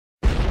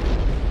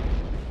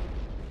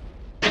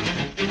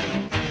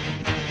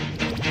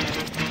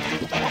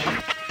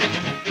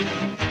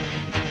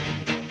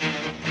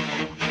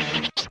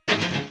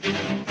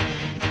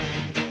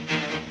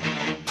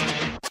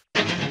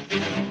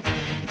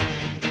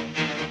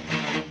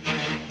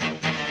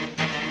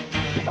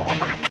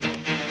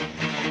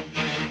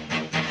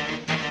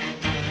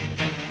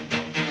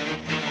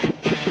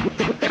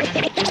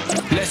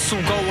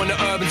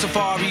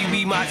safari,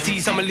 we might see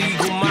some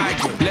illegal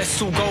migrants.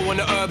 Let's all go on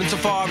the urban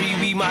safari,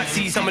 we might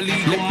see some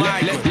illegal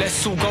migrants.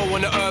 Let's all go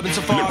on the urban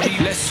safari,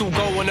 let's all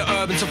go on the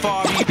urban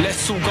safari,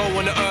 let's all go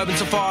on the urban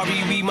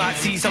safari, we might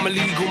see some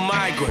illegal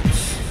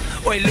migrants.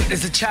 Oi, look,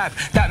 there's a chap,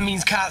 that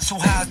means council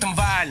housed and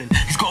violent.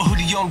 He's got a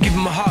hoodie on, give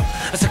him a hug.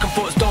 A second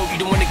thoughts don't, you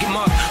don't wanna get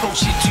mugged. Oh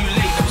shit, too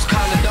late, that was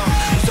kinda dumb.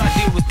 Whose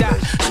idea was that?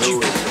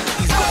 Stupid.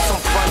 He's got some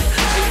fun,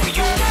 ain't we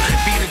all?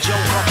 Be the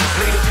joker,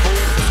 play the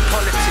fool.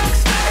 Politics,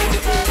 ain't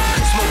it all?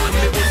 Smoke and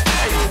mirrors,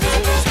 ain't it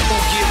all?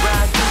 All year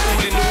round, all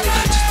in all.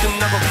 Just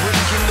another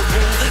brick in the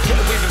wall. Get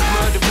away with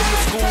murder in the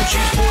schools.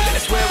 Use 4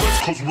 letter swear words,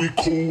 cause we're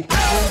cool.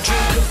 All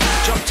drinkers,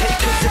 jump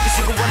takers, every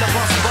single one of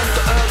us runs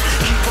the earth.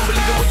 Keep on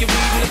believing what you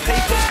read in the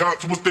papers.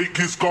 Council mistake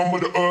is gone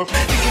with the earth.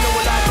 Think you know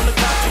a life on the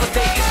council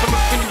mistake is from a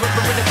thing you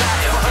ever read about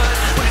it or heard.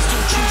 But it's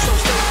still true, so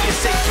stay for your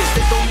safest.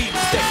 There's no need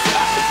to step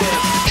out the bed.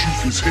 The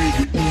truth is here,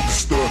 we all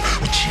disturb.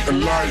 We cheat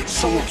and lie, it's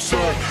so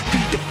absurd.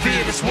 Feed the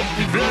fear, that's what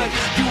we've learned.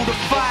 Fuel the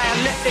fire,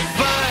 let it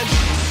burn.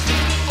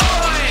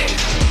 Oi!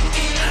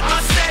 I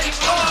said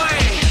oi!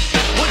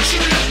 What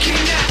you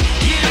looking at,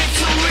 you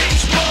little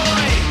rich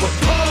boy? We're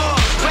poor,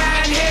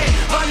 round here,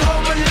 run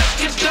home and lock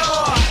your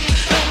door.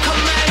 Don't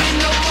come round in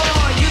no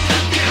more, you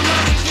could get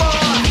run for.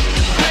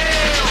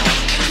 Real,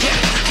 yeah,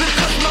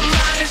 because my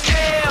mind is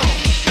ill.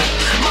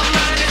 My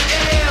mind is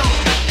ill.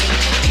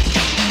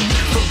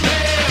 For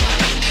real,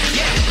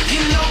 yeah,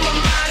 you know my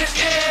mind is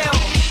ill.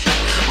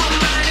 My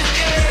mind is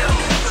ill.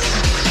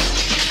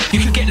 You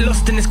can get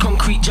lost in this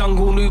concrete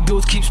jungle. New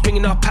builds keep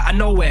springing up out of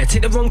nowhere.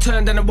 Take the wrong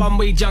turn down a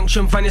one-way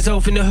junction. Find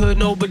yourself in the hood,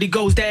 nobody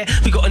goes there.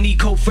 We got an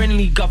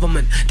eco-friendly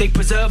government. They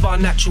preserve our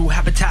natural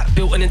habitat.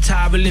 Built an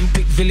entire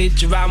Olympic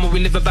village around where we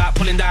live about.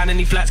 Pulling down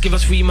any flats, give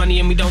us free money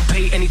and we don't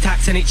pay any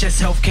tax. NHS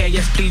healthcare,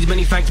 yes please,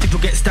 many thanks. People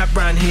get stabbed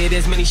round here,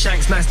 there's many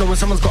shanks. Nice knowing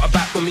someone's got a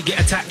back when we get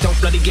attacked. Don't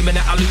bloody give me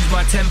that, I lose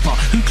my temper.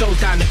 Who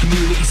closed down the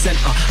community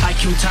centre? I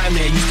kill time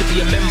there, used to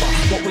be a member.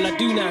 What will I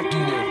do now?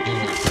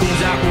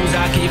 Tools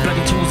out, get your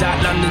bloody tools out.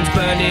 London's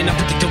burning, I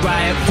predict a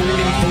riot. Fall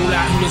in, fall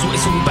out, who knows what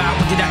it's all about.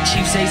 What did that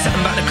chief say?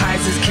 Something about the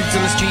Kaisers. Kids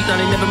on the street, now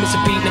they never miss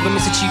a beat, never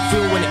miss a cheap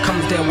thrill when it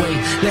comes their way.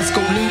 Let's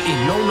go looting,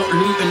 no not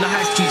looting. The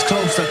high street's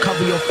close, so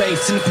cover your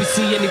face. And if we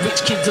see any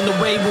rich kids on the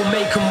way, we'll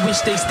make them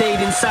wish they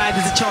stayed inside.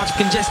 There's a charge of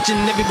congestion,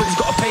 everybody's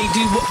gotta pay.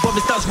 Do what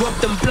Boris does, rob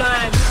them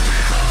blind.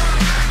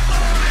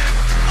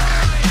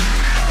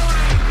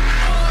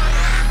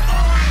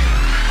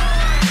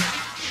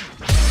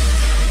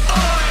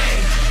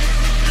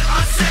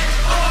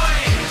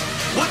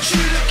 What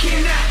you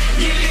looking at,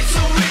 you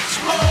little rich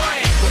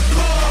boy? We're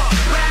poor,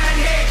 round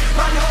here,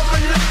 run home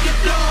and lock your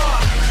door.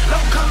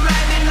 Don't come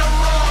round in no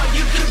more,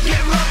 you could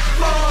get robbed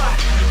for.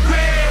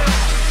 Real,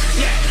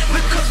 yeah,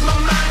 because my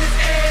mind is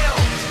ill.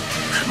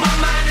 My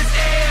mind is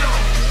ill.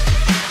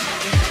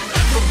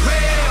 For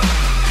real,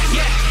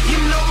 yeah,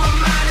 you know my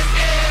mind is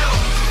ill.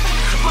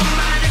 My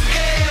mind is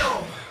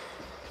ill.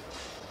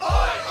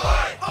 Oi,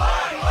 oi,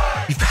 oi,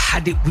 oi. We've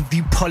had it with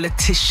you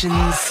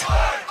politicians.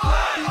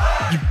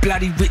 You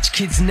bloody rich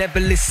kids never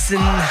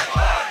listen.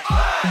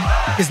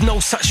 There's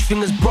no such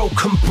thing as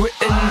broken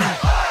Britain.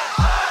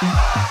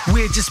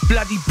 We're just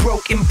bloody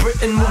broke in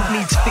Britain. What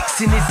needs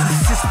fixing is the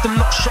system.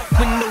 Not shop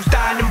windows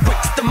down in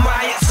bricks. The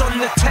riots on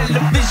the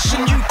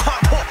television. You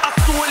can't put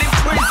us all in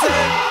prison.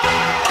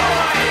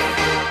 Oi,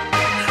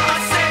 I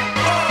said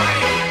oi.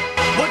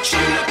 What you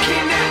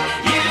looking at,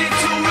 you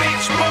little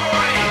rich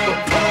boy?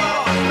 We're poor,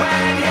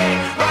 round here,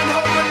 run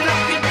home and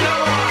lock your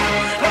door.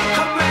 Don't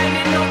come round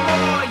in no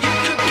more, you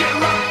could get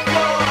robbed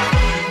for.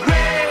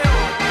 Real,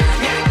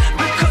 yeah,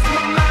 because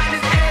my mind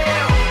is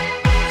ill.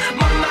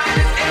 My mind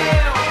is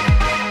ill.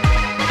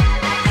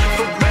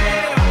 For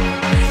real,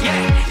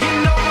 yeah, you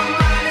know my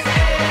mind is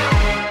ill.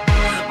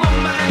 My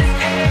mind is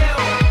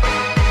ill.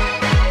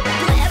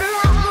 Glitter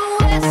on the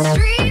west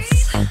streets,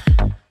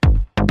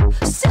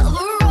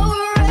 silver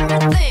over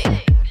everything.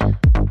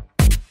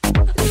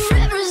 The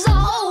river's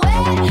all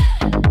wet,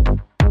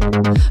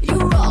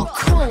 you're all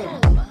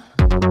chrome.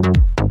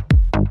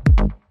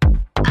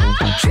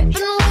 I'm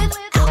tripping with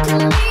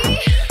alchemy.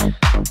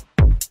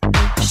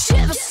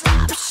 Shiver,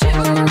 stop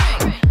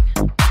shivering.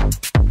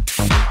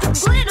 The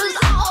glitter's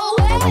all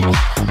wet,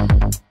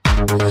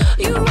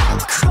 you're all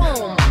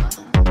chrome.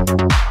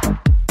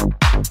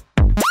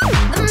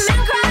 The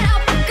man cried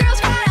out, the girls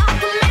cried out,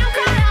 the man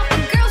cried out,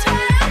 the girls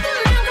cried out, the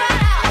man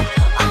cried out.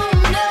 Oh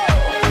no.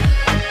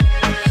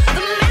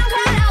 The man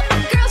cried out, the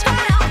girls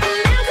cried out, the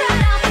man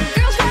cried out, the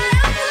girls cried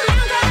out, the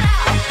man cried out.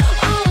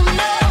 Oh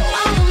no,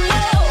 oh no,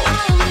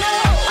 oh no,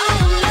 oh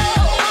no,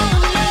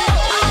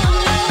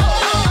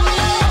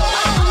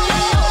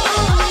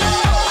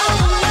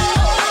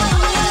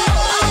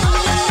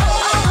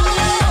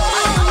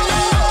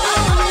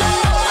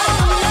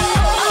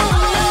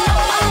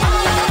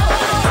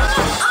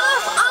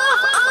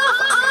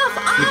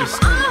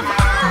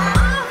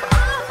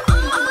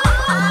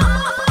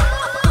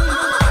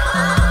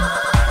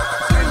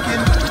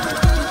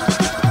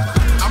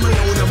 I'm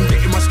alone, I'm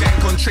getting my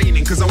skank on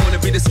training, cause I wanna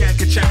be the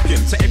skanker champion.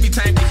 So every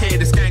time you hear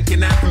the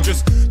skanking anthem,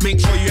 just make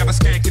sure you have a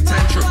skanking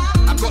tantrum.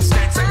 I've got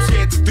skanks I'm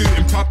scared to do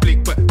in public.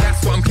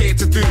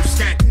 do.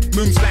 Skank,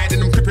 moon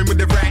sliding, I'm crippin' with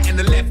the right and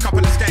the left. Couple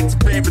of stacks,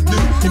 brand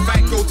new. If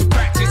I go to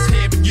practice,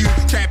 hearing you.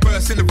 Try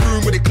burst in the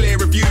room with a clear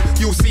review.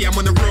 You'll see I'm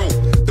on the roll.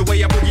 The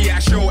way I boogie, I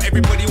show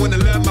everybody wanna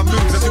learn my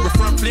moves. I do a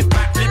front flip,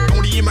 back flip,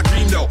 only in my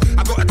dream though.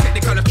 I got a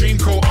technical of dream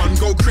coat on,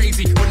 go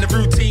crazy when the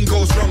routine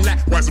goes wrong. Like,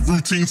 why's the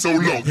routine so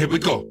long? Here we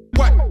go.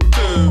 1,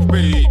 2,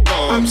 3,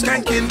 go. I'm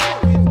skanking.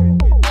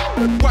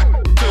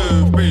 1,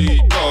 2,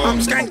 3, go. I'm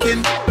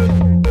skanking.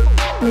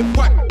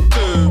 1,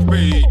 2,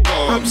 3, go.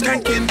 I'm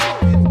skanking.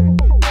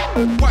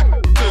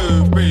 1,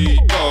 2, 3,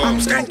 go. I'm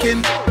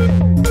skanking.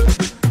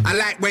 I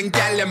like when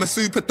gal them are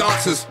super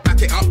dancers.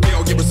 Back it up,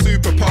 girl, you're a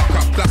super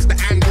parker. Plus the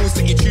angles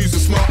that you choose are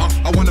smarter.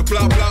 I wanna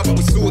blah blah, but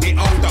we sort it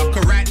after.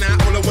 Cause right now,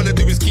 all I wanna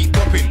do is keep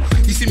popping.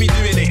 You see me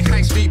doing it,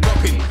 high street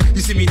popping.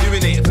 You see me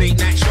doing it, late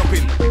night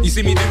shopping. You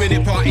see me doing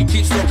it, party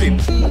keeps rocking.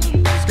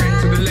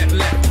 Skank to the left,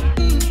 left.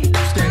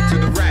 Skank to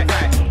the right,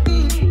 right.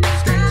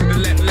 Skank to the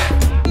left, left.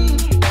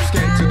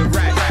 Skank to the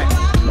right, right.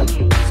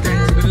 Skank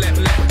to the left,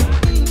 left.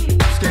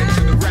 Skank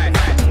to the right,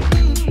 right.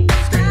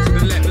 Skank to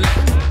the left, left.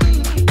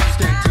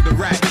 Skank to the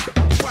right.